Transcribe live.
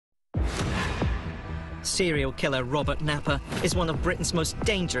Serial killer Robert Napper is one of Britain's most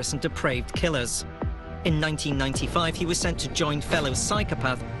dangerous and depraved killers. In 1995, he was sent to join fellow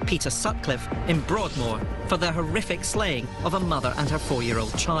psychopath Peter Sutcliffe in Broadmoor for the horrific slaying of a mother and her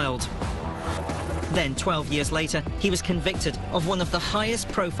 4-year-old child. Then, 12 years later, he was convicted of one of the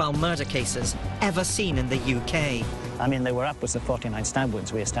highest-profile murder cases ever seen in the UK. I mean, there were upwards of 49 stab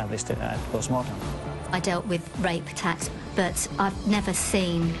wounds we established at post-mortem. I dealt with rape attacks, but I've never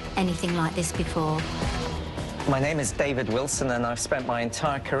seen anything like this before. My name is David Wilson, and I've spent my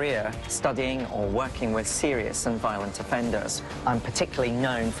entire career studying or working with serious and violent offenders. I'm particularly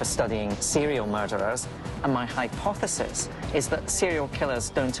known for studying serial murderers, and my hypothesis is that serial killers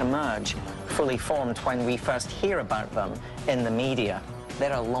don't emerge fully formed when we first hear about them in the media.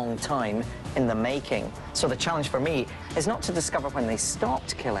 They're a long time in the making. So the challenge for me is not to discover when they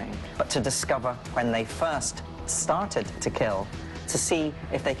stopped killing, but to discover when they first started to kill, to see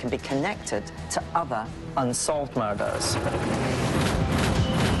if they can be connected to other unsolved murders.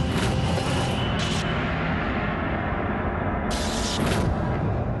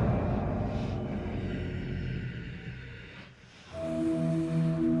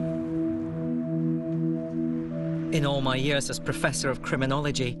 In all my years as Professor of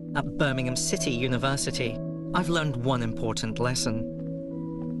Criminology at Birmingham City University, I've learned one important lesson.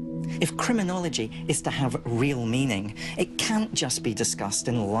 If criminology is to have real meaning, it can't just be discussed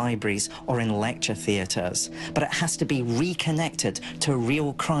in libraries or in lecture theatres, but it has to be reconnected to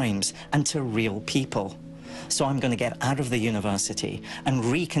real crimes and to real people. So I'm going to get out of the university and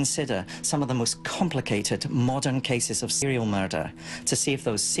reconsider some of the most complicated modern cases of serial murder to see if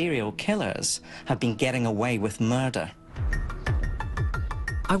those serial killers have been getting away with murder.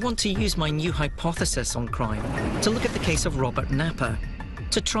 I want to use my new hypothesis on crime to look at the case of Robert Napper,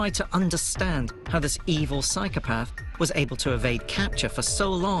 to try to understand how this evil psychopath was able to evade capture for so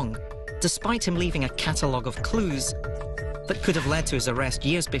long, despite him leaving a catalogue of clues that could have led to his arrest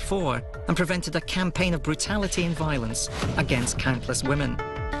years before and prevented a campaign of brutality and violence against countless women.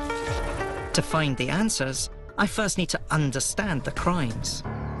 To find the answers, I first need to understand the crimes.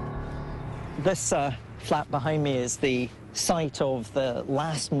 This flat behind me is the site of the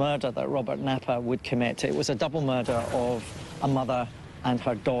last murder that Robert Napper would commit. It was a double murder of a mother and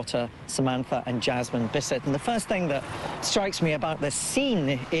her daughter, Samantha and Jasmine Bissett. And the first thing that strikes me about this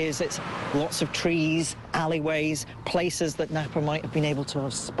scene is it's lots of trees, alleyways, places that Napper might have been able to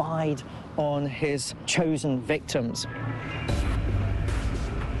have spied on his chosen victims.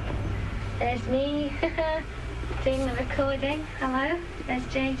 There's me doing the recording. Hello, there's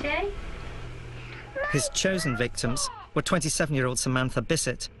JJ. His chosen victims were 27-year-old Samantha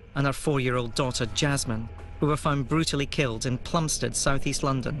Bissett and her 4-year-old daughter, Jasmine, who were found brutally killed in Plumstead, southeast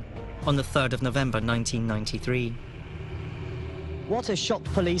London, on the 3rd of November 1993. What has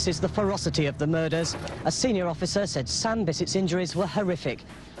shocked police is the ferocity of the murders. A senior officer said Sam Bissett's injuries were horrific.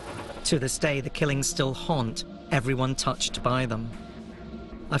 To this day, the killings still haunt everyone touched by them.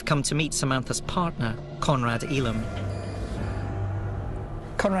 I've come to meet Samantha's partner, Conrad Elam.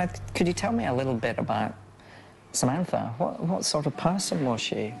 Conrad, could you tell me a little bit about Samantha? What sort of person was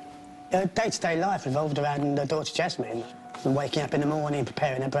she? Her day-to-day life revolved around her daughter Jasmine, and waking up in the morning,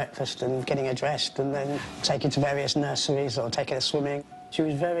 preparing her breakfast and getting her dressed, and then taking to various nurseries or taking her swimming. She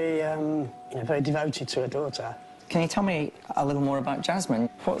was very, very devoted to her daughter. Can you tell me a little more about Jasmine?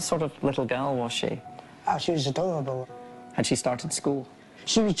 What sort of little girl was she? Oh, she was adorable. Had she started school?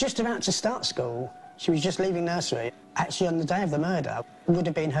 She was just about to start school. She was just leaving nursery. Actually, on the day of the murder, it would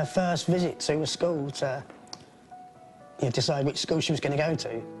have been her first visit to a school to decide which school she was going to go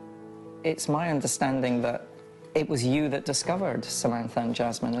to. It's my understanding that it was you that discovered Samantha and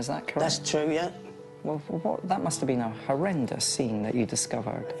Jasmine, is that correct? That's true, yeah. Well, that must have been a horrendous scene that you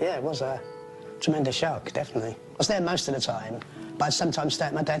discovered. Yeah, it was a tremendous shock, definitely. I was there most of the time, but I'd sometimes stay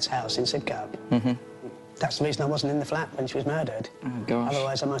at my dad's house in Sidcup. Mm-hmm. That's the reason I wasn't in the flat when she was murdered. Oh, gosh.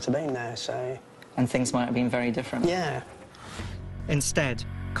 Otherwise, I might have been there, so... And things might have been very different. Yeah. Instead,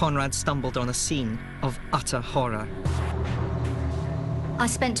 Conrad stumbled on a scene of utter horror. I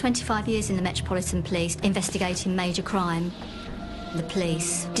spent 25 years in the Metropolitan Police investigating major crime. The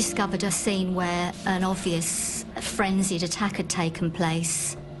police discovered a scene where an obvious frenzied attack had taken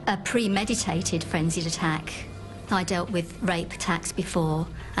place, a premeditated frenzied attack. I dealt with rape attacks before,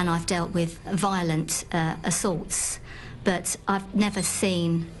 and I've dealt with violent assaults, but I've never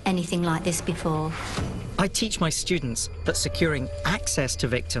seen anything like this before. I teach my students that securing access to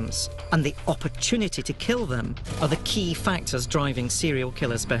victims and the opportunity to kill them are the key factors driving serial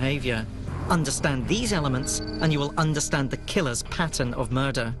killers' behaviour. Understand these elements and you will understand the killer's pattern of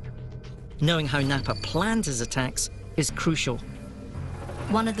murder. Knowing how Napper planned his attacks is crucial.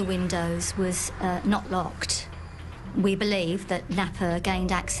 One of the windows was not locked. We believe that Napper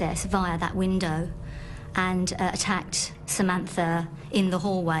gained access via that window and attacked Samantha in the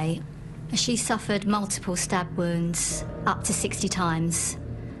hallway. She suffered multiple stab wounds, up to 60 times,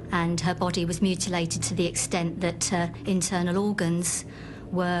 and her body was mutilated to the extent that her internal organs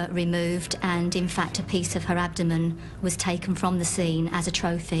were removed, and in fact a piece of her abdomen was taken from the scene as a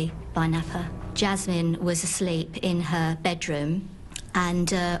trophy by Napper. Jasmine was asleep in her bedroom,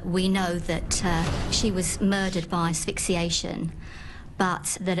 and we know that she was murdered by asphyxiation,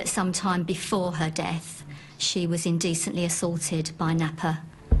 but that at some time before her death she was indecently assaulted by Napper.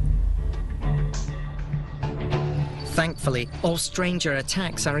 Thankfully, all stranger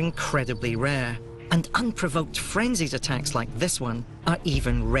attacks are incredibly rare, and unprovoked frenzied attacks like this one are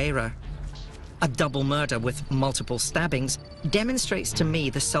even rarer. A double murder with multiple stabbings demonstrates to me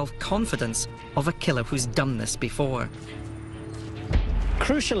the self-confidence of a killer who's done this before.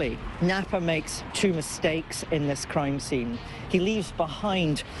 Crucially, Napper makes two mistakes in this crime scene. He leaves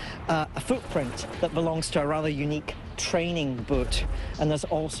behind a footprint that belongs to a rather unique training boot, and there's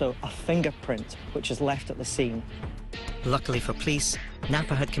also a fingerprint which is left at the scene. Luckily for police,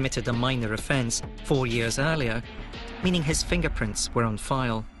 Napper had committed a minor offence 4 years earlier, meaning his fingerprints were on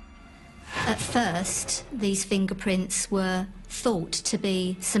file. At first, these fingerprints were thought to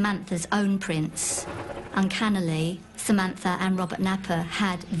be Samantha's own prints. Uncannily, Samantha and Robert Napper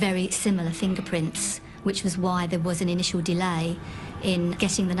had very similar fingerprints, which was why there was an initial delay in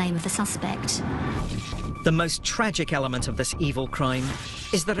getting the name of the suspect. The most tragic element of this evil crime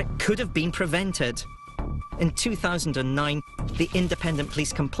is that it could have been prevented. In 2009, the Independent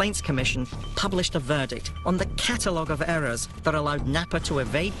Police Complaints Commission published a verdict on the catalogue of errors that allowed Napper to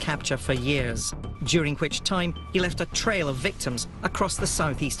evade capture for years, during which time he left a trail of victims across the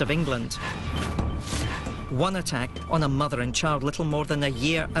southeast of England. One attack on a mother and child little more than a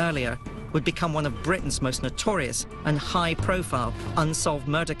year earlier would become one of Britain's most notorious and high-profile unsolved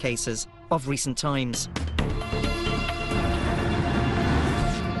murder cases of recent times.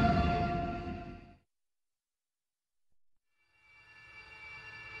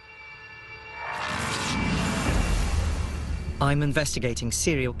 I'm investigating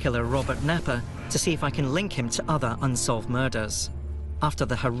serial killer Robert Napper to see if I can link him to other unsolved murders. After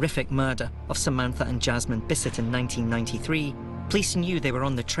the horrific murder of Samantha and Jasmine Bissett in 1993, police knew they were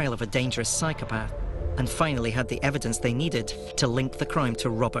on the trail of a dangerous psychopath and finally had the evidence they needed to link the crime to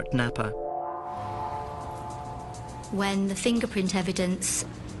Robert Napper. When the fingerprint evidence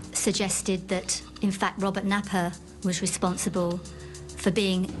suggested that, in fact, Robert Napper was responsible for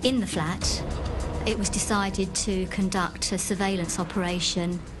being in the flat, it was decided to conduct a surveillance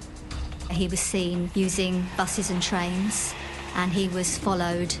operation. He was seen using buses and trains, and he was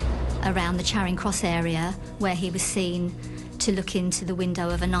followed around the Charing Cross area, where he was seen to look into the window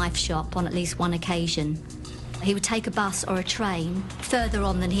of a knife shop on at least one occasion. He would take a bus or a train further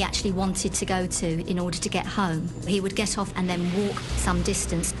on than he actually wanted to go to in order to get home. He would get off and then walk some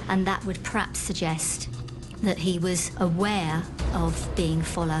distance, and that would perhaps suggest that he was aware of being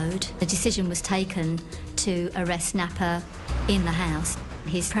followed. A decision was taken to arrest Napper in the house.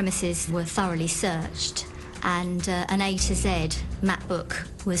 His premises were thoroughly searched, and an A to Z map book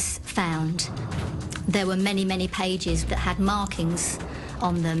was found. There were many, many pages that had markings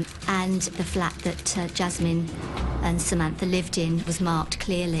on them, and the flat that Jasmine and Samantha lived in was marked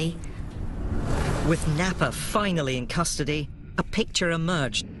clearly. With Napper finally in custody, a picture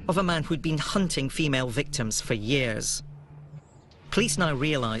emerged of a man who'd been hunting female victims for years. Police now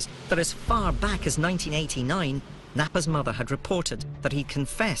realised that as far back as 1989, Napper's mother had reported that he'd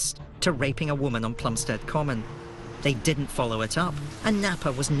confessed to raping a woman on Plumstead Common. They didn't follow it up, and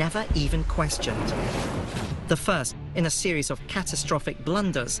Napper was never even questioned. The first in a series of catastrophic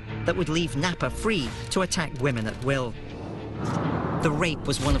blunders that would leave Napper free to attack women at will. The rape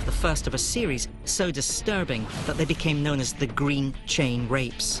was one of the first of a series so disturbing that they became known as the Green Chain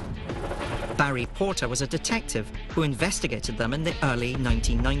Rapes. Barry Porter was a detective who investigated them in the early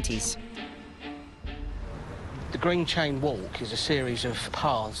 1990s. The Green Chain Walk is a series of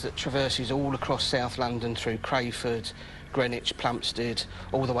paths that traverses all across South London through Crayford, Greenwich, Plumstead,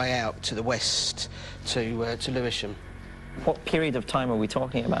 all the way out to the west to Lewisham. What period of time are we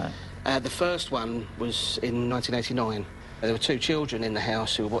talking about? The first one was in 1989. There were two children in the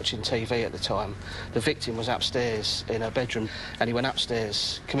house who were watching TV at the time. The victim was upstairs in her bedroom, and he went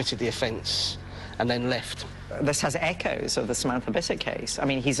upstairs, committed the offence, and then left. This has echoes of the Samantha Bissett case. I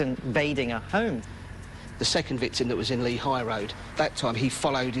mean, he's invading a home. The second victim that was in Lee High Road, that time he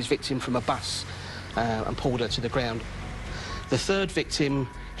followed his victim from a bus and pulled her to the ground. The third victim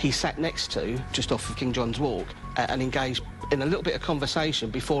he sat next to, just off of King John's Walk, and engaged in a little bit of conversation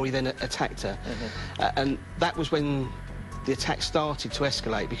before he then attacked her. And that was when the attack started to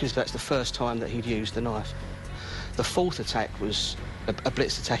escalate, because that's the first time that he'd used the knife. The fourth attack was a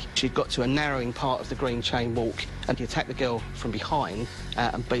blitz attack. She'd got to a narrowing part of the Green Chain Walk, and he attacked the girl from behind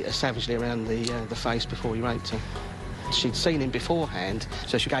and beat her savagely around the face before he raped her. She'd seen him beforehand,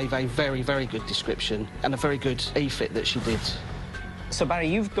 so she gave a very, very good description and a very good e-fit that she did. So, Barry,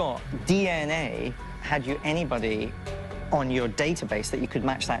 you've got DNA. Had you anybody on your database that you could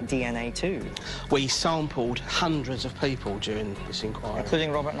match that DNA to? We sampled hundreds of people during this inquiry.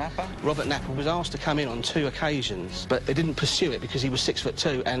 Including Robert Napper? Robert Napper was asked to come in on 2 occasions, but they didn't pursue it because he was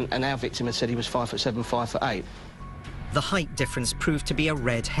 6'2", and our victim had said he was 5'7", 5'8". The height difference proved to be a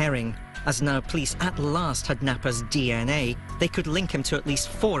red herring. As now police at last had Napper's DNA, they could link him to at least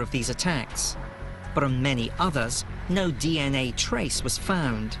 4 of these attacks. But on many others, no DNA trace was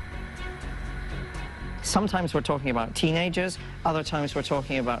found. Sometimes we're talking about teenagers, other times we're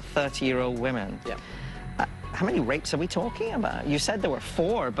talking about 30-year-old women. Yeah. How many rapes are we talking about? You said there were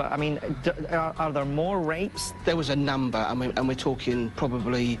 4, but, I mean, are there more rapes? There was a number, and we're talking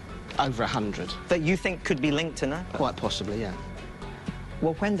probably over 100. That you think could be linked to Napper? Quite possibly, yeah.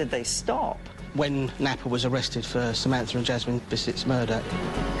 Well, when did they stop? When Napper was arrested for Samantha and Jasmine Bissett's murder.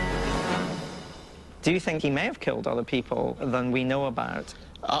 Do you think he may have killed other people than we know about?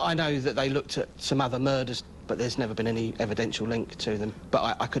 I know that they looked at some other murders, but there's never been any evidential link to them.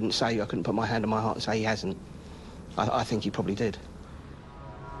 But I couldn't say, I couldn't put my hand on my heart and say he hasn't. I think he probably did.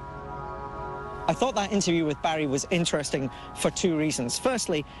 I thought that interview with Barry was interesting for 2 reasons.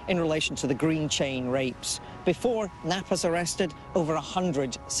 Firstly, in relation to the Green Chain rapes. Before Napper's arrested, over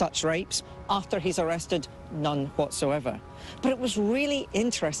 100 such rapes. After he's arrested, none whatsoever. But it was really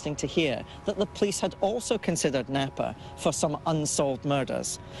interesting to hear that the police had also considered Napper for some unsolved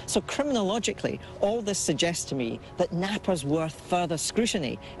murders. So criminologically, all this suggests to me that Napper's worth further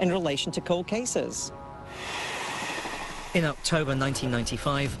scrutiny in relation to cold cases. In October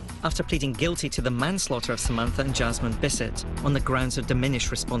 1995, after pleading guilty to the manslaughter of Samantha and Jasmine Bissett on the grounds of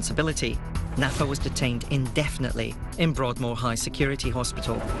diminished responsibility, Napper was detained indefinitely in Broadmoor High Security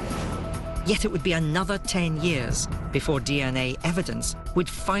Hospital. Yet it would be another 10 years before DNA evidence would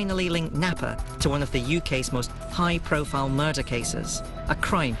finally link Napper to one of the UK's most high-profile murder cases, a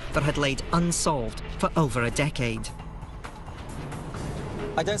crime that had laid unsolved for over a decade.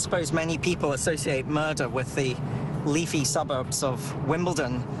 I don't suppose many people associate murder with the leafy suburbs of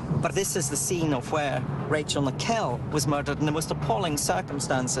Wimbledon, but this is the scene of where Rachel Nickell was murdered in the most appalling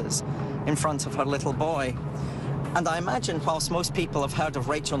circumstances in front of her little boy. And I imagine whilst most people have heard of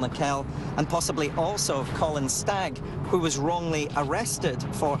Rachel Nickell and possibly also of Colin Stagg, who was wrongly arrested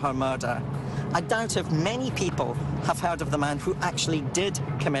for her murder, I doubt if many people have heard of the man who actually did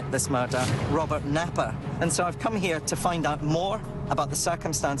commit this murder, Robert Napper. And so I've come here to find out more about the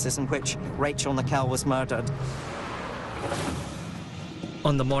circumstances in which Rachel Nickell was murdered.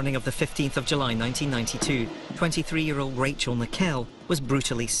 On the morning of the 15th of July 1992, 23-year-old Rachel Nickell was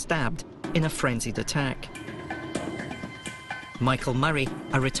brutally stabbed in a frenzied attack. Michael Murray,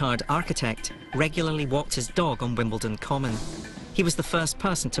 a retired architect, regularly walked his dog on Wimbledon Common. He was the first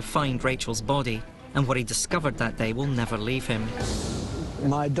person to find Rachel's body, and what he discovered that day will never leave him.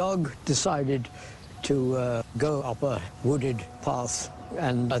 My dog decided to go up a wooded path,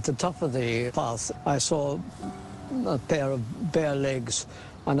 and at the top of the path I saw a pair of bare legs,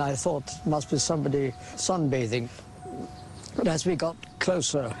 and I thought it must be somebody sunbathing. But as we got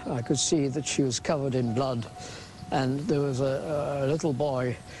closer, I could see that she was covered in blood, and there was a little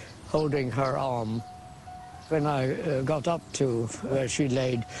boy holding her arm. When I got up to where she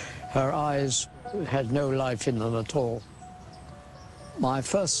laid, her eyes had no life in them at all. My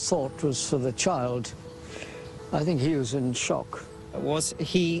first thought was for the child. I think he was in shock. Was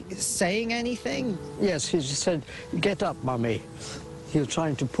he saying anything? Yes, he just said, "Get up, Mummy." He was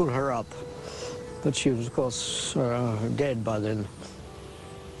trying to pull her up, but she was, of course, dead by then.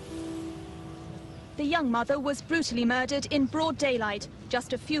 The young mother was brutally murdered in broad daylight,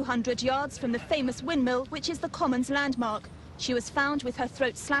 just a few hundred yards from the famous windmill, which is the Commons landmark. She was found with her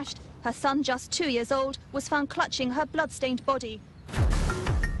throat slashed. Her son, just 2 years old, was found clutching her blood-stained body.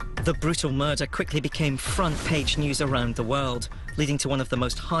 The brutal murder quickly became front-page news around the world, leading to one of the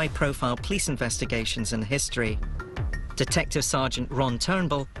most high-profile police investigations in history. Detective Sergeant Ron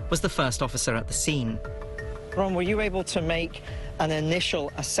Turnbull was the first officer at the scene. Ron, were you able to make an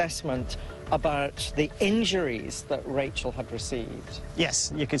initial assessment about the injuries that Rachel had received?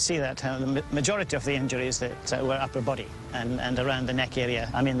 Yes, you could see that the majority of the injuries that were upper body and around the neck area.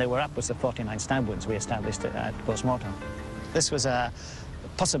 I mean, there were upwards of 49 stab wounds we established at post-mortem. This was a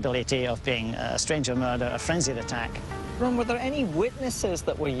possibility of being a stranger murder, a frenzied attack. Ron, were there any witnesses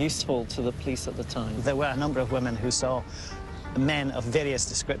that were useful to the police at the time? There were a number of women who saw men of various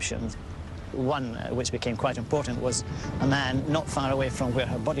descriptions. One, which became quite important, was a man not far away from where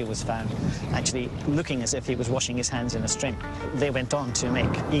her body was found, actually looking as if he was washing his hands in a stream. They went on to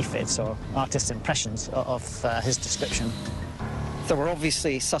make effids, or artist impressions, of his description. There were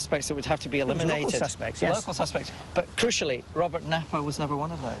obviously suspects that would have to be eliminated. Local suspects, yes. Local suspects. But crucially, Robert Napper was never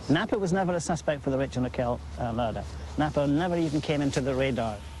one of those. Napper was never a suspect for the Rachel Nickell murder. Napper never even came into the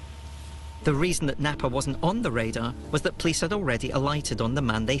radar. The reason that Napper wasn't on the radar was that police had already alighted on the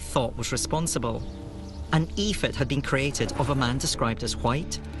man they thought was responsible. An ephod had been created of a man described as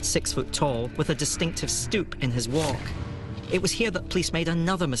white, 6 foot tall, with a distinctive stoop in his walk. It was here that police made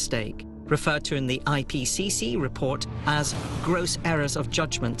another mistake, referred to in the IPCC report as gross errors of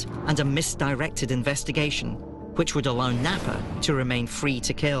judgment and a misdirected investigation, which would allow Napper to remain free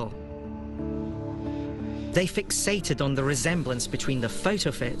to kill. They fixated on the resemblance between the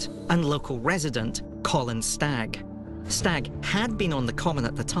photo fit and local resident Colin Stagg. Stagg had been on the common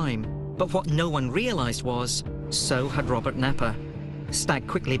at the time, but what no one realised was, so had Robert Napper. Stagg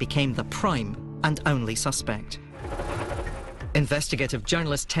quickly became the prime and only suspect. Investigative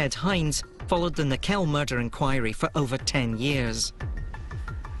journalist Ted Hines followed the Nickell murder inquiry for over 10 years.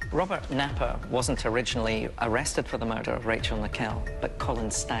 Robert Napper wasn't originally arrested for the murder of Rachel Nickell, but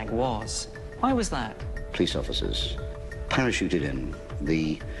Colin Stagg was. Why was that? Police officers parachuted in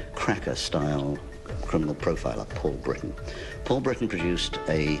the cracker-style criminal profiler, Paul Britton. Paul Britton produced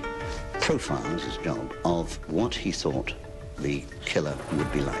a profile, as his job, of what he thought the killer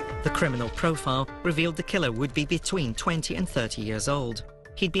would be like. The criminal profile revealed the killer would be between 20 and 30 years old.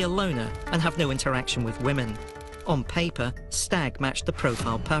 He'd be a loner and have no interaction with women. On paper, Stagg matched the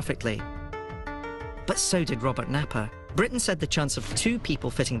profile perfectly. But so did Robert Napper. Britton said the chance of 2 people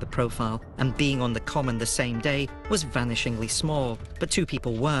fitting the profile and being on the common the same day was vanishingly small, but 2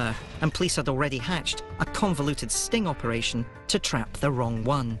 people were, and police had already hatched a convoluted sting operation to trap the wrong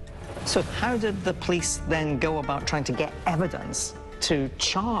one. So how did the police then go about trying to get evidence to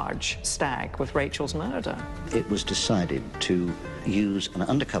charge Stagg with Rachel's murder? It was decided to use an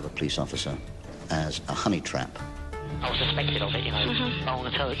undercover police officer as a honey trap. I was suspected of it, you know. I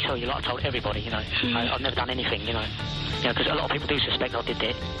want to tell you, like I told everybody, you know. I've never done anything, you know. Because a lot of people do suspect I did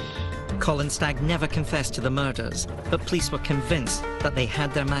it. Colin Stagg never confessed to the murders, but police were convinced that they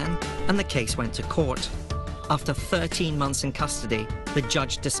had their man, and the case went to court. After 13 months in custody, the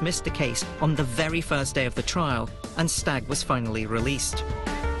judge dismissed the case on the very first day of the trial, and Stagg was finally released.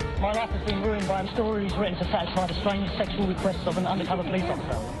 My life has been ruined by stories written to satisfy the strange sexual requests of an undercover police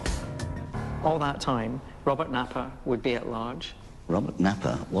officer. All that time, Robert Napper would be at large. Robert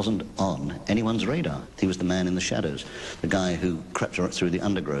Napper wasn't on anyone's radar. He was the man in the shadows, the guy who crept through the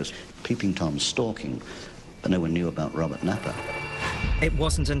undergrowth, peeping Tom, stalking, but no one knew about Robert Napper. It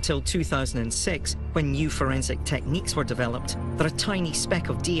wasn't until 2006, when new forensic techniques were developed, that a tiny speck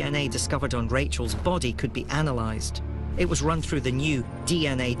of DNA discovered on Rachel's body could be analysed. It was run through the new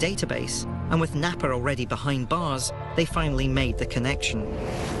DNA database, and with Napper already behind bars, they finally made the connection.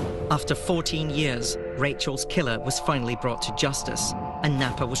 After 14 years, Rachel's killer was finally brought to justice, and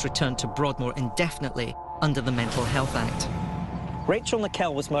Napper was returned to Broadmoor indefinitely under the Mental Health Act. Rachel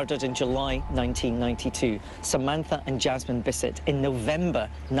Nickell was murdered in July 1992, Samantha and Jasmine Bissett in November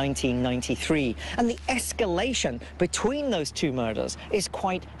 1993, and the escalation between those 2 murders is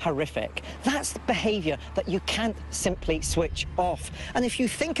quite horrific. That's the behaviour that you can't simply switch off. And if you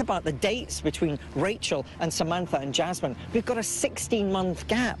think about the dates between Rachel and Samantha and Jasmine, we've got a 16-month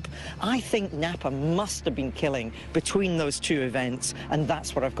gap. I think Napper must have been killing between those 2 events, and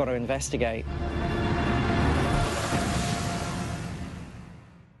that's what I've got to investigate.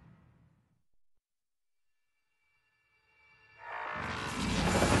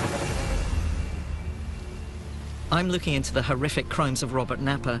 I'm looking into the horrific crimes of Robert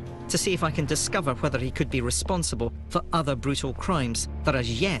Napper to see if I can discover whether he could be responsible for other brutal crimes that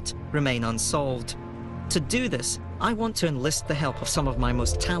as yet remain unsolved. To do this, I want to enlist the help of some of my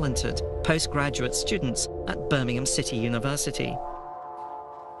most talented postgraduate students at Birmingham City University.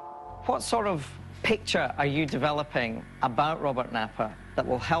 What sort of picture are you developing about Robert Napper that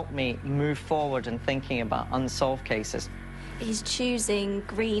will help me move forward in thinking about unsolved cases? He's choosing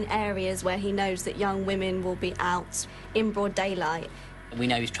green areas where he knows that young women will be out in broad daylight. We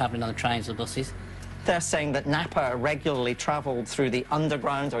know he's travelling on the trains or buses. They're saying that Napper regularly travelled through the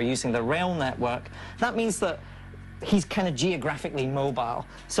underground or using the rail network. That means that he's kind of geographically mobile.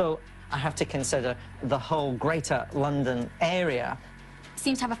 So I have to consider the whole greater London area.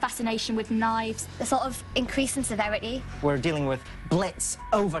 seems to have a fascination with knives. The sort of increase in severity. We're dealing with blitz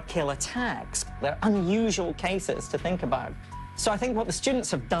overkill attacks. They're unusual cases to think about. So I think what the students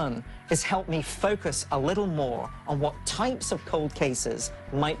have done is help me focus a little more on what types of cold cases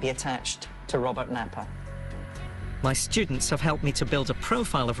might be attached to Robert Napper. My students have helped me to build a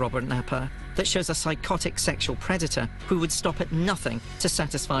profile of Robert Napper that shows a psychotic sexual predator who would stop at nothing to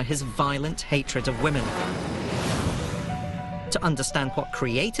satisfy his violent hatred of women. To understand what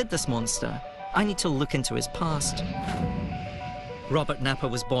created this monster, I need to look into his past. Robert Napper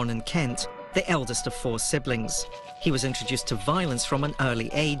was born in Kent, the eldest of 4 siblings. He was introduced to violence from an early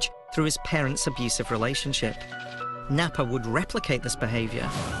age through his parents' abusive relationship. Napper would replicate this behavior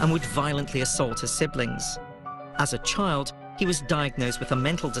and would violently assault his siblings. As a child, he was diagnosed with a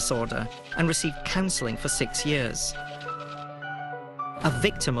mental disorder and received counselling for 6 years. A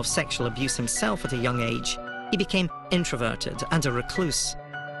victim of sexual abuse himself at a young age, he became introverted and a recluse.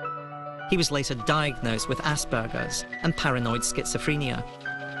 He was later diagnosed with Asperger's and paranoid schizophrenia.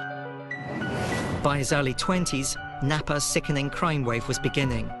 By his early 20s, Napper's sickening crime wave was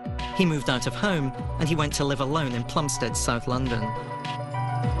beginning. He moved out of home and he went to live alone in Plumstead, South London.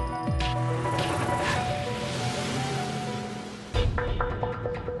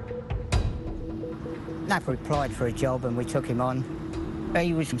 Napper applied for a job and we took him on.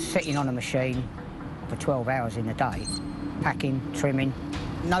 He was sitting on a machine for 12 hours in a day, packing, trimming.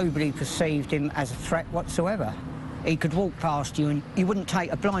 Nobody perceived him as a threat whatsoever. He could walk past you and you wouldn't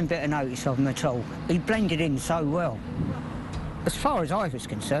take a blind bit of notice of him at all. He blended in so well. As far as I was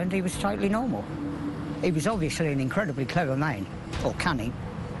concerned, he was totally normal. He was obviously an incredibly clever man, or cunning,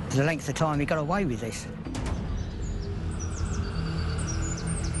 for the length of time he got away with this.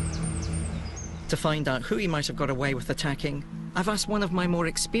 To find out who he might have got away with attacking, I've asked one of my more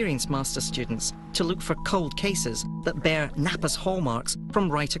experienced master students to look for cold cases that bear Napper's hallmarks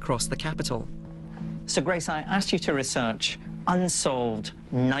from right across the capital. So, Grace, I asked you to research unsolved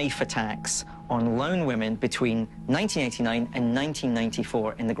knife attacks on lone women between 1989 and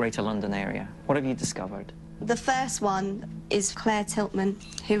 1994 in the Greater London area. What have you discovered? The first one is Claire Tiltman,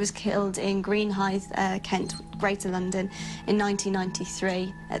 who was killed in Greenhithe, Kent, Greater London, in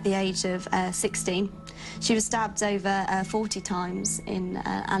 1993 at the age of 16. She was stabbed over 40 times in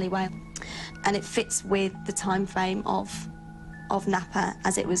an alleyway, and it fits with the time frame of Napper,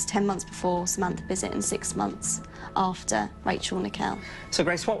 as it was 10 months before Samantha Bissett and 6 months after Rachel Nickel. So,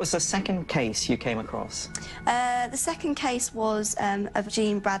 Grace, what was the second case you came across? The second case was of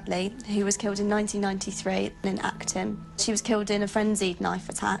Jean Bradley, who was killed in 1993 in Acton. She was killed in a frenzied knife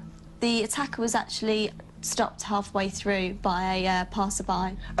attack. The attacker was actually stopped halfway through by a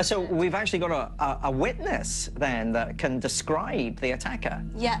passerby. So we've actually got a witness, then, that can describe the attacker?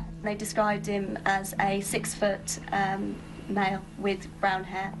 Yeah, they described him as a 6-foot male with brown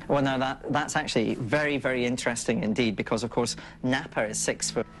hair. Well, now, that's actually very, very interesting indeed, because, of course, Napper is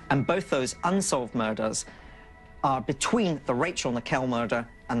 6 foot, and both those unsolved murders are between the Rachel Nickel murder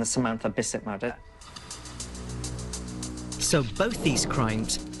and the Samantha Bissett murder. So both these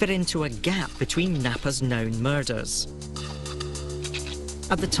crimes fit into a gap between Napper's known murders.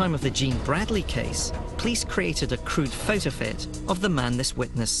 At the time of the Jean Bradley case, police created a crude photo fit of the man this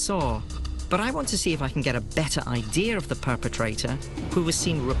witness saw. But I want to see if I can get a better idea of the perpetrator, who was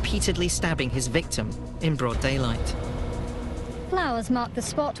seen repeatedly stabbing his victim in broad daylight. Flowers mark the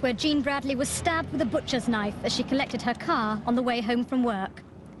spot where Jean Bradley was stabbed with a butcher's knife as she collected her car on the way home from work.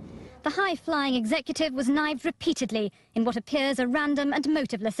 The high-flying executive was knifed repeatedly in what appears a random and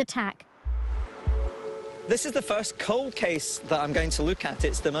motiveless attack. This is the first cold case that I'm going to look at.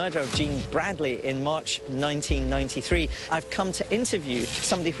 It's the murder of Jean Bradley in March 1993. I've come to interview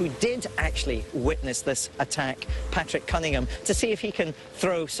somebody who did actually witness this attack, Patrick Cunningham, to see if he can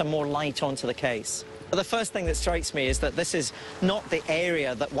throw some more light onto the case. The first thing that strikes me is that this is not the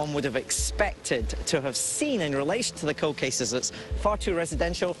area that one would have expected to have seen in relation to the cold cases. It's far too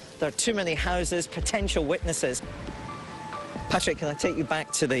residential, there are too many houses, potential witnesses. Patrick, can I take you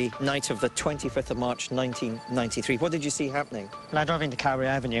back to the night of the 25th of March 1993? What did you see happening? Well, I drove into Carberry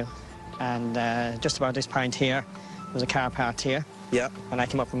Avenue, and just about this point here, there was a car parked here. Yeah. And I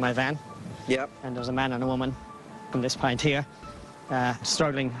came up with my van. Yeah. And there was a man and a woman from this point here,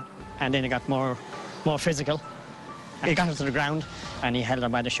 struggling, and then it got more physical. He got her to the ground, and he held her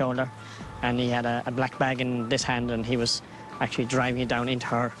by the shoulder, and he had a black bag in this hand, and he was actually driving it down into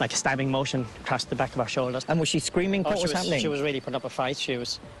her, like a stabbing motion across the back of her shoulders. And was she screaming? What was happening? She was really putting up a fight. She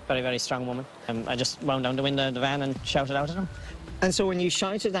was a very, very strong woman. I just wound down the window of the van and shouted out at him. And so when you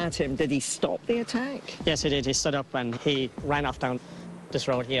shouted at him, did he stop the attack? Yes, he did. He stood up and he ran off down this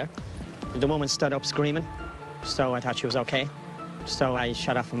road here. The woman stood up screaming, so I thought she was okay. so I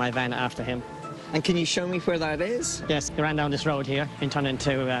shut off my van after him. And can you show me where that is? Yes, he ran down this road here and turned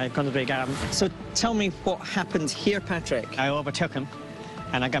into Gunnersbury Garden. So tell me what happened here, Patrick. I overtook him,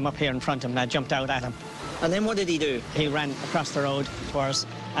 and I got him up here in front of him, and I jumped out at him. And then what did he do? He ran across the road towards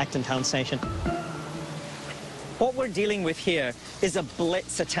Acton Town Station. What we're dealing with here is a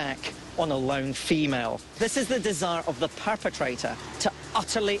blitz attack on a lone female. This is the desire of the perpetrator to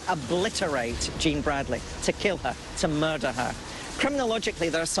utterly obliterate Jean Bradley, to kill her, to murder her. Criminologically,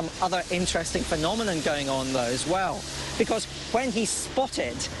 there's some other interesting phenomenon going on, though, as well. Because when he's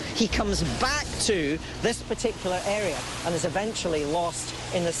spotted, he comes back to this particular area and is eventually lost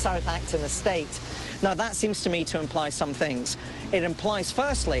in the South Acton estate. Now, that seems to me to imply some things. It implies,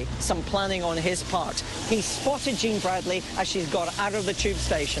 firstly, some planning on his part. He spotted Jean Bradley as she's got out of the tube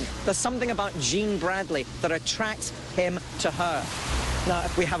station. There's something about Jean Bradley that attracts him to her. Now,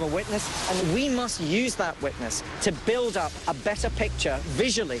 if we have a witness, and we must use that witness to build up a better picture,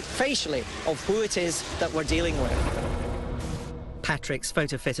 visually, facially, of who it is that we're dealing with. Patrick's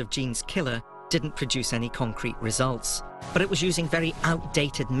photo fit of Jean's killer didn't produce any concrete results, but it was using very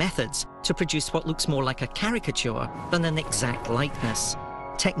outdated methods to produce what looks more like a caricature than an exact likeness.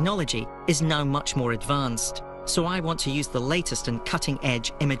 Technology is now much more advanced, so I want to use the latest and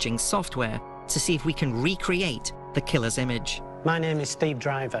cutting-edge imaging software to see if we can recreate the killer's image. My name is Steve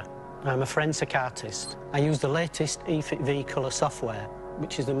Driver. I'm a forensic artist. I use the latest EFIT-V colour software,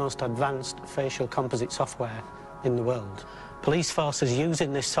 which is the most advanced facial composite software in the world. Police forces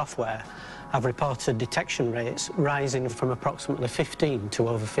using this software have reported detection rates rising from approximately 15 to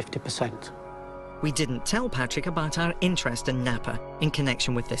over 50%. We didn't tell Patrick about our interest in Napa in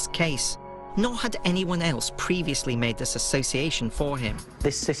connection with this case, nor had anyone else previously made this association for him.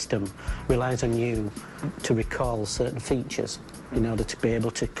 This system relies on you to recall certain features in order to be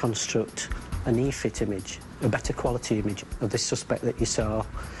able to construct an EFIT image, a better quality image of this suspect that you saw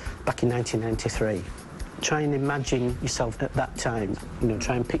back in 1993. Try and imagine yourself at that time, you know,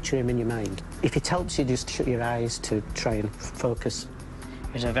 try and picture him in your mind. If it helps you, just shut your eyes to try and focus.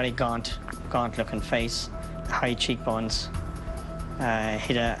 He was a very gaunt-looking face, high cheekbones. He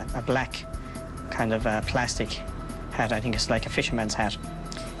had a black kind of plastic hat. I think it's like a fisherman's hat.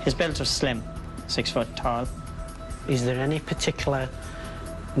 His build was slim, 6 foot tall. Is there any particular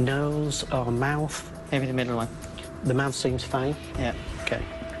nose or mouth? Maybe the middle one. The mouth seems fine? Yeah. Okay.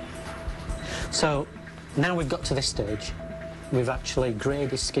 So, now we've got to this stage. We've actually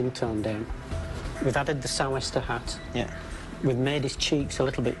greyed his skin tone down. We've added the sou'wester hat. Yeah. We've made his cheeks a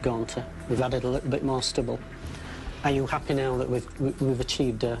little bit gaunter. We've added a little bit more stubble. Are you happy now that we've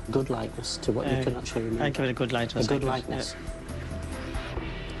achieved a good likeness to what you can actually remember? I'd give it a good likeness. A good likeness.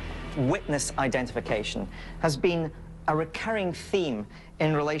 Yeah. Witness identification has been a recurring theme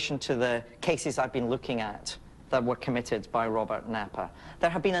in relation to the cases I've been looking at that were committed by Robert Napa. There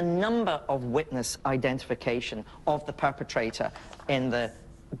have been a number of witness identification of the perpetrator in the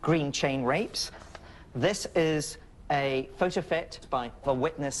Green Chain rapes. This is a photo fit by a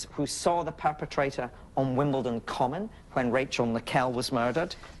witness who saw the perpetrator on Wimbledon Common when Rachel Nickell was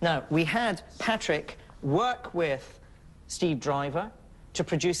murdered. Now, we had Patrick work with Steve Driver to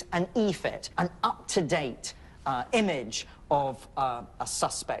produce an EFIT, an up-to-date image of a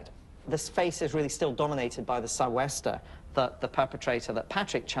suspect. This face is really still dominated by the sou'wester that the perpetrator that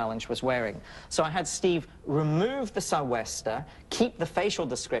Patrick challenged was wearing. So I had Steve remove the sou'wester, keep the facial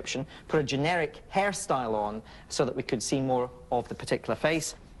description, put a generic hairstyle on so that we could see more of the particular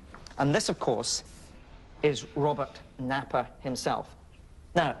face. And this, of course, is Robert Napa himself.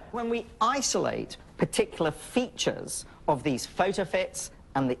 Now, when we isolate particular features of these photo fits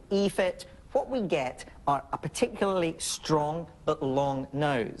and the EFIT, what we get are a particularly strong but long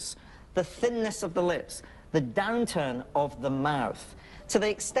nose, the thinness of the lips, the downturn of the mouth, to the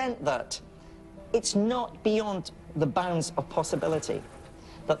extent that it's not beyond the bounds of possibility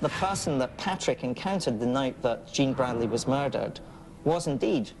that the person that Patrick encountered the night that Jean Bradley was murdered was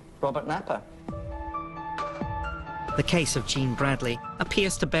indeed Robert Napa. The case of Jean Bradley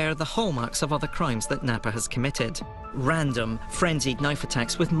appears to bear the hallmarks of other crimes that Napa has committed. Random, frenzied knife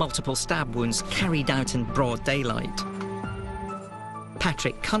attacks with multiple stab wounds carried out in broad daylight.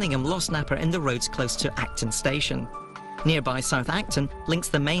 Patrick Cunningham lost Napa in the roads close to Acton Station. Nearby South Acton links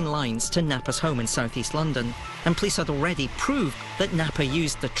the main lines to Napa's home in southeast London, and police had already proved that Napa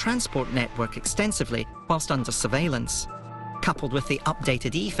used the transport network extensively whilst under surveillance. Coupled with the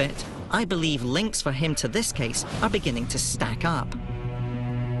updated EFIT, I believe links for him to this case are beginning to stack up.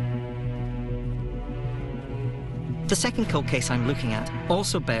 The second cold case I'm looking at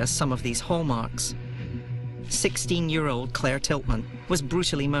also bears some of these hallmarks. 16-year-old Claire Tiltman was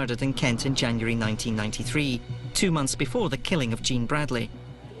brutally murdered in Kent in January 1993, 2 months before the killing of Jean Bradley.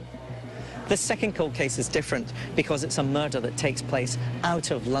 This second cold case is different because it's a murder that takes place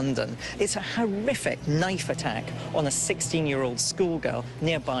out of London. It's a horrific knife attack on a 16-year-old schoolgirl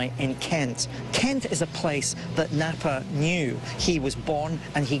nearby in Kent. Kent is a place that Napper knew. He was born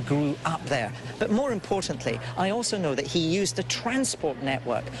and he grew up there. But more importantly, I also know that he used the transport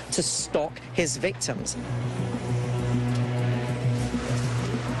network to stalk his victims.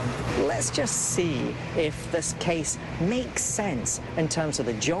 Let's just see if this case makes sense in terms of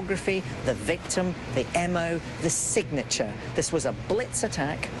the geography, the victim, the MO, the signature. This was a blitz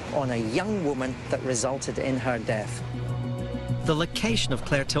attack on a young woman that resulted in her death. The location of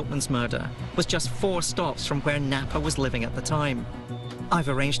Claire Tiltman's murder was just 4 stops from where Napper was living at the time. I've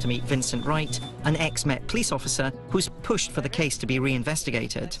arranged to meet Vincent Wright, an ex-Met police officer who's pushed for the case to be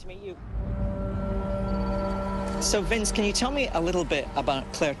reinvestigated. So, Vince, can you tell me a little bit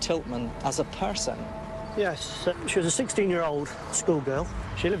about Claire Tiltman as a person? Yes, she was a 16-year-old schoolgirl.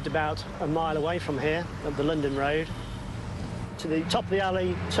 She lived about a mile away from here, up the London Road. To the top of the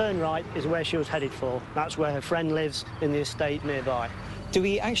alley, turn right, is where she was headed for. That's where her friend lives, in the estate nearby. Do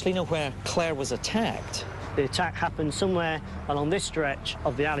we actually know where Claire was attacked? The attack happened somewhere along this stretch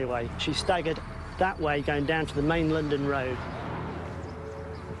of the alleyway. She staggered that way, going down to the main London Road.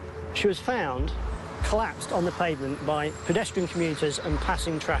 She was found collapsed on the pavement by pedestrian commuters and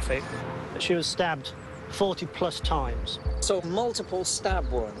passing traffic. She was stabbed 40-plus times. So multiple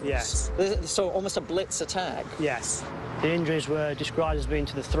stab wounds? Yes. So almost a blitz attack? Yes. The injuries were described as being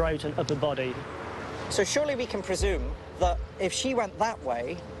to the throat and upper body. So surely we can presume that if she went that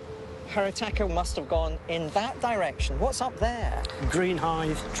way, her attacker must have gone in that direction. What's up there?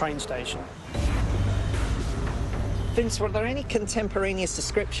 Greenhithe train station. Vince, were there any contemporaneous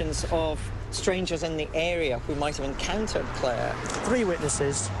descriptions of strangers in the area who might have encountered Claire? 3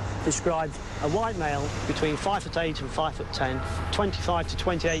 witnesses described a white male between 5'8" and 5'10", 25 to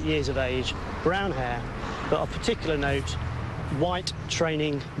 28 years of age, brown hair, but of particular note, white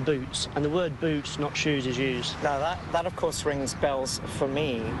training boots. And the word boots, not shoes, is used. Now, that of course rings bells for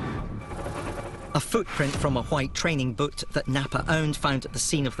me. A footprint from a white training boot that Napper owned, found at the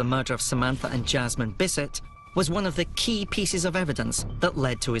scene of the murder of Samantha and Jasmine Bissett, was one of the key pieces of evidence that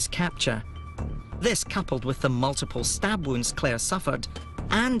led to his capture. This, coupled with the multiple stab wounds Claire suffered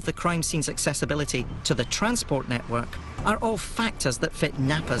and the crime scene's accessibility to the transport network, are all factors that fit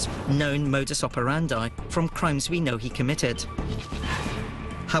Napper's known modus operandi from crimes we know he committed.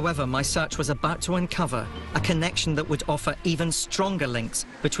 However, my search was about to uncover a connection that would offer even stronger links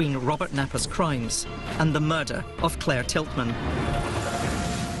between Robert Napper's crimes and the murder of Claire Tiltman.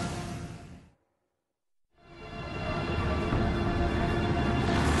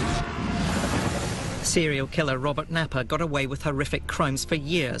 Serial killer Robert Napper got away with horrific crimes for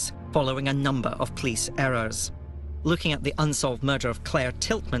years, following a number of police errors. Looking at the unsolved murder of Claire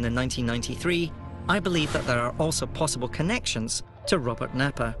Tiltman in 1993, I believe that there are also possible connections to Robert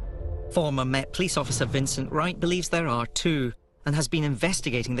Napper. Former Met police officer Vincent Wright believes there are too, and has been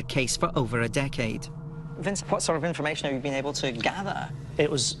investigating the case for over a decade. Vince, what sort of information have you been able to gather? It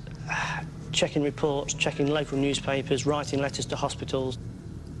was checking reports, checking local newspapers, writing letters to hospitals,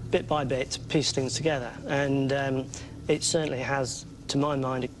 bit by bit, piece things together. And it certainly has, to my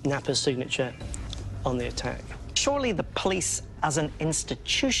mind, Napper's signature on the attack. Surely the police, as an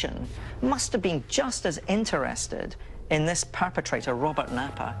institution, must have been just as interested in this perpetrator, Robert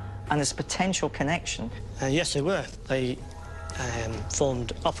Napper, and his potential connection. Yes, they were. They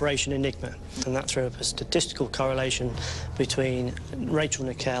formed Operation Enigma, and that threw up a statistical correlation between Rachel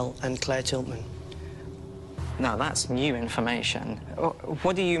Nickel and Claire Tiltman. Now, that's new information.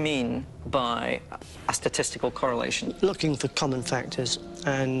 What do you mean by a statistical correlation? Looking for common factors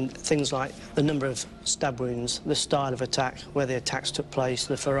and things like the number of stab wounds, the style of attack, where the attacks took place,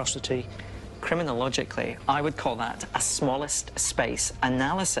 the ferocity. Criminologically, I would call that a smallest space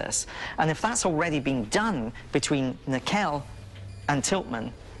analysis. And if that's already been done between Nickel and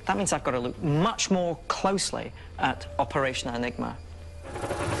Tiltman, that means I've got to look much more closely at Operation Enigma.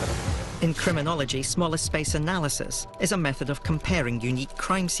 In criminology, smallest space analysis is a method of comparing unique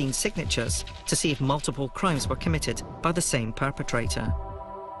crime scene signatures to see if multiple crimes were committed by the same perpetrator.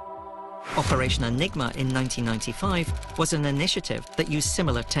 Operation Enigma in 1995 was an initiative that used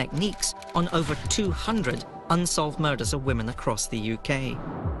similar techniques on over 200 unsolved murders of women across the UK.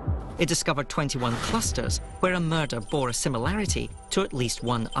 It discovered 21 clusters where a murder bore a similarity to at least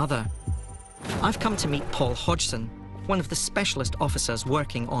one other. I've come to meet Paul Hodgson, one of the specialist officers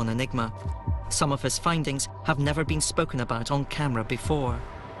working on Enigma. Some of his findings have never been spoken about on camera before.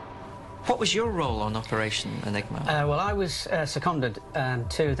 What was your role on Operation Enigma? Well, I was seconded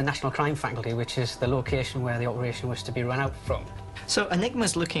to the National Crime Faculty, which is the location where the operation was to be run out from. So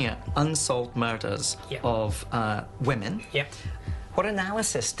Enigma's looking at unsolved murders of women. Yep. What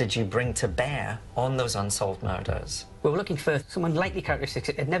analysis did you bring to bear on those unsolved murders? We were looking for some unlikely characteristics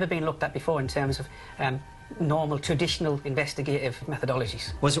that had never been looked at before in terms of normal, traditional investigative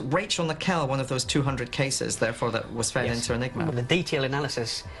methodologies. Was Rachel Nickell one of those 200 cases, therefore, that was fed into Enigma? The detailed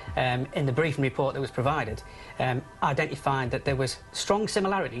analysis in the briefing report that was provided identified that there was strong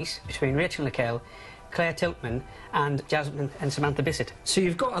similarities between Rachel Nickell, Claire Tiltman and Jasmine and Samantha Bissett. So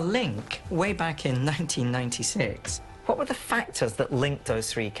you've got a link way back in 1996. What were the factors that linked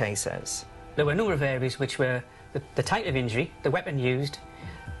those three cases? There were a number of areas which were the type of injury, the weapon used,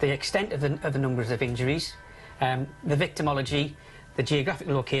 the extent of the numbers of injuries, the victimology, the geographic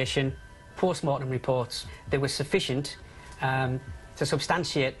location, post-mortem reports. They were sufficient to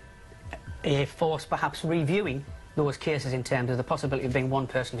substantiate a force perhaps reviewing those cases in terms of the possibility of being one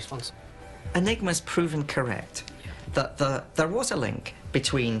person responsible. Enigma's proven correct that there was a link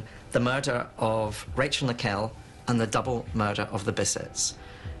between the murder of Rachel Nickell and the double murder of the Bissets.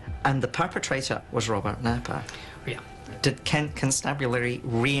 And the perpetrator was Robert Napper. Yeah. Did Kent Constabulary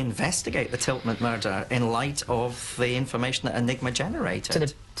reinvestigate the Tiltman murder in light of the information that Enigma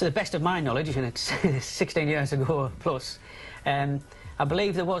generated? To the best of my knowledge, and it's 16 years ago plus, I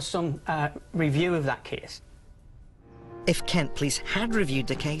believe there was some review of that case. If Kent Police had reviewed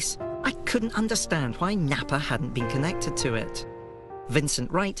the case, I couldn't understand why Napper hadn't been connected to it.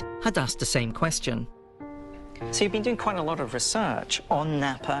 Vincent Wright had asked the same question. So you've been doing quite a lot of research on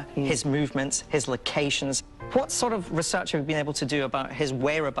Napper, his movements, his locations. What sort of research have you been able to do about his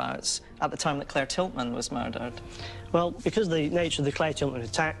whereabouts at the time that Claire Tiltman was murdered? Well, because of the nature of the Claire Tiltman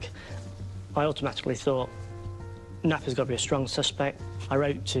attack, I automatically thought Napper's got to be a strong suspect. I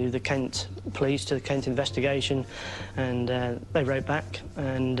wrote to the Kent Police, to the Kent investigation, and they wrote back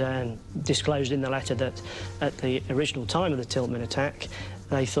and disclosed in the letter that at the original time of the Tiltman attack,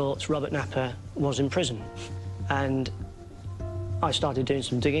 they thought Robert Napper was in prison. And I started doing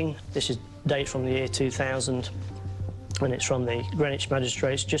some digging. This is dates from the year 2000, and it's from the Greenwich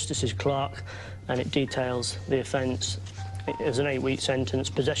Magistrates Justice's Clerk, and it details the offence. It was an 8-week sentence,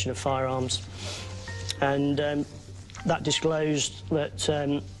 possession of firearms, and that disclosed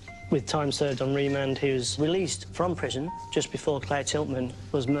that with time served on remand, he was released from prison just before Claire Tiltman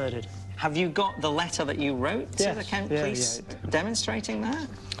was murdered. Have you got the letter that you wrote to the Kent Police demonstrating that?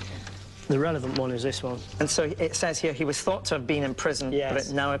 The relevant one is this one. And so it says here he was thought to have been in prison, but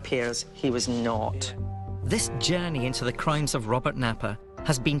it now appears he was not. This journey into the crimes of Robert Napper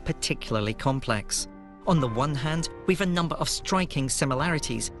has been particularly complex. On the one hand, we've a number of striking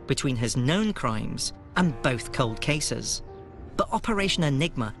similarities between his known crimes and both cold cases. But Operation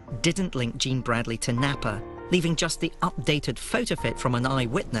Enigma didn't link Jean Bradley to Napper, leaving just the updated photo fit from an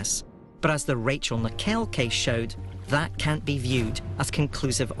eyewitness. But as the Rachel Nickell case showed, that can't be viewed as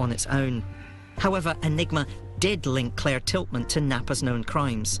conclusive on its own. However, Enigma did link Claire Tiltman to Napper's known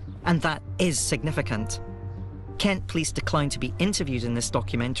crimes, and that is significant. Kent Police declined to be interviewed in this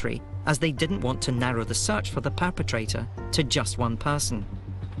documentary, as they didn't want to narrow the search for the perpetrator to just one person.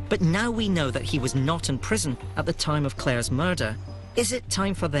 But now we know that he was not in prison at the time of Claire's murder. Is it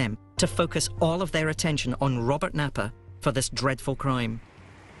time for them to focus all of their attention on Robert Napper for this dreadful crime?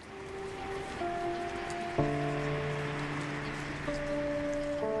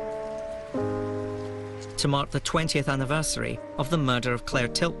 To mark the 20th anniversary of the murder of Claire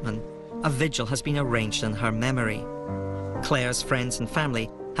Tiltman, a vigil has been arranged in her memory. Claire's friends and family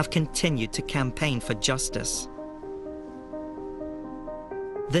have continued to campaign for justice.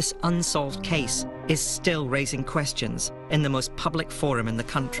 This unsolved case is still raising questions in the most public forum in the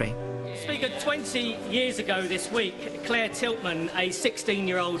country. Speaker, 20 years ago this week, Claire Tiltman, a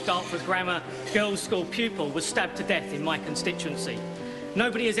 16-year-old Dartford Grammar Girls' School pupil, was stabbed to death in my constituency.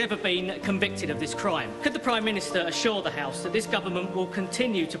 Nobody has ever been convicted of this crime. Could the Prime Minister assure the House that this government will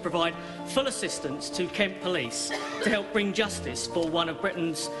continue to provide full assistance to Kent Police to help bring justice for one of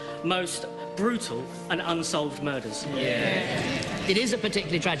Britain's most brutal and unsolved murders? It is a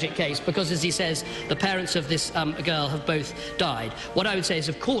particularly tragic case because, as he says, the parents of this girl have both died. What I would say is,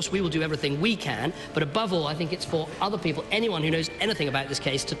 of course, we will do everything we can, but above all, I think it's for other people, anyone who knows anything about this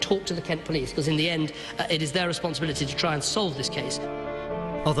case, to talk to the Kent Police, because in the end, it is their responsibility to try and solve this case.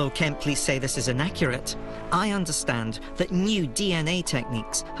 Although Kent Police say this is inaccurate, I understand that new DNA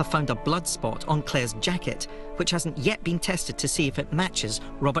techniques have found a blood spot on Claire's jacket, which hasn't yet been tested to see if it matches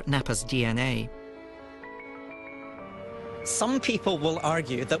Robert Napper's DNA. Some people will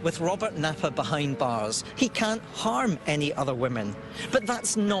argue that with Robert Napper behind bars, he can't harm any other women. But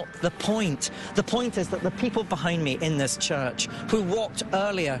that's not the point. The point is that the people behind me in this church who walked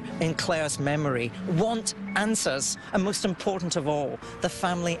earlier in Claire's memory want answers. And most important of all, the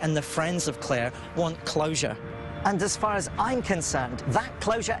family and the friends of Claire want closure. And as far as I'm concerned, that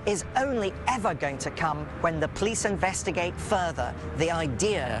closure is only ever going to come when the police investigate further The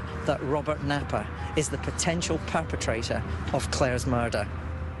idea that Robert Napper is the potential perpetrator of Claire's murder.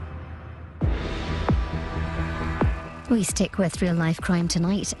 We stick with real-life crime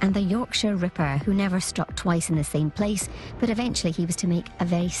tonight and the Yorkshire Ripper, who never struck twice in the same place, but eventually he was to make a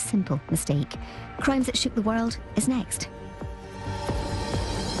very simple mistake. Crimes That Shook the World is next.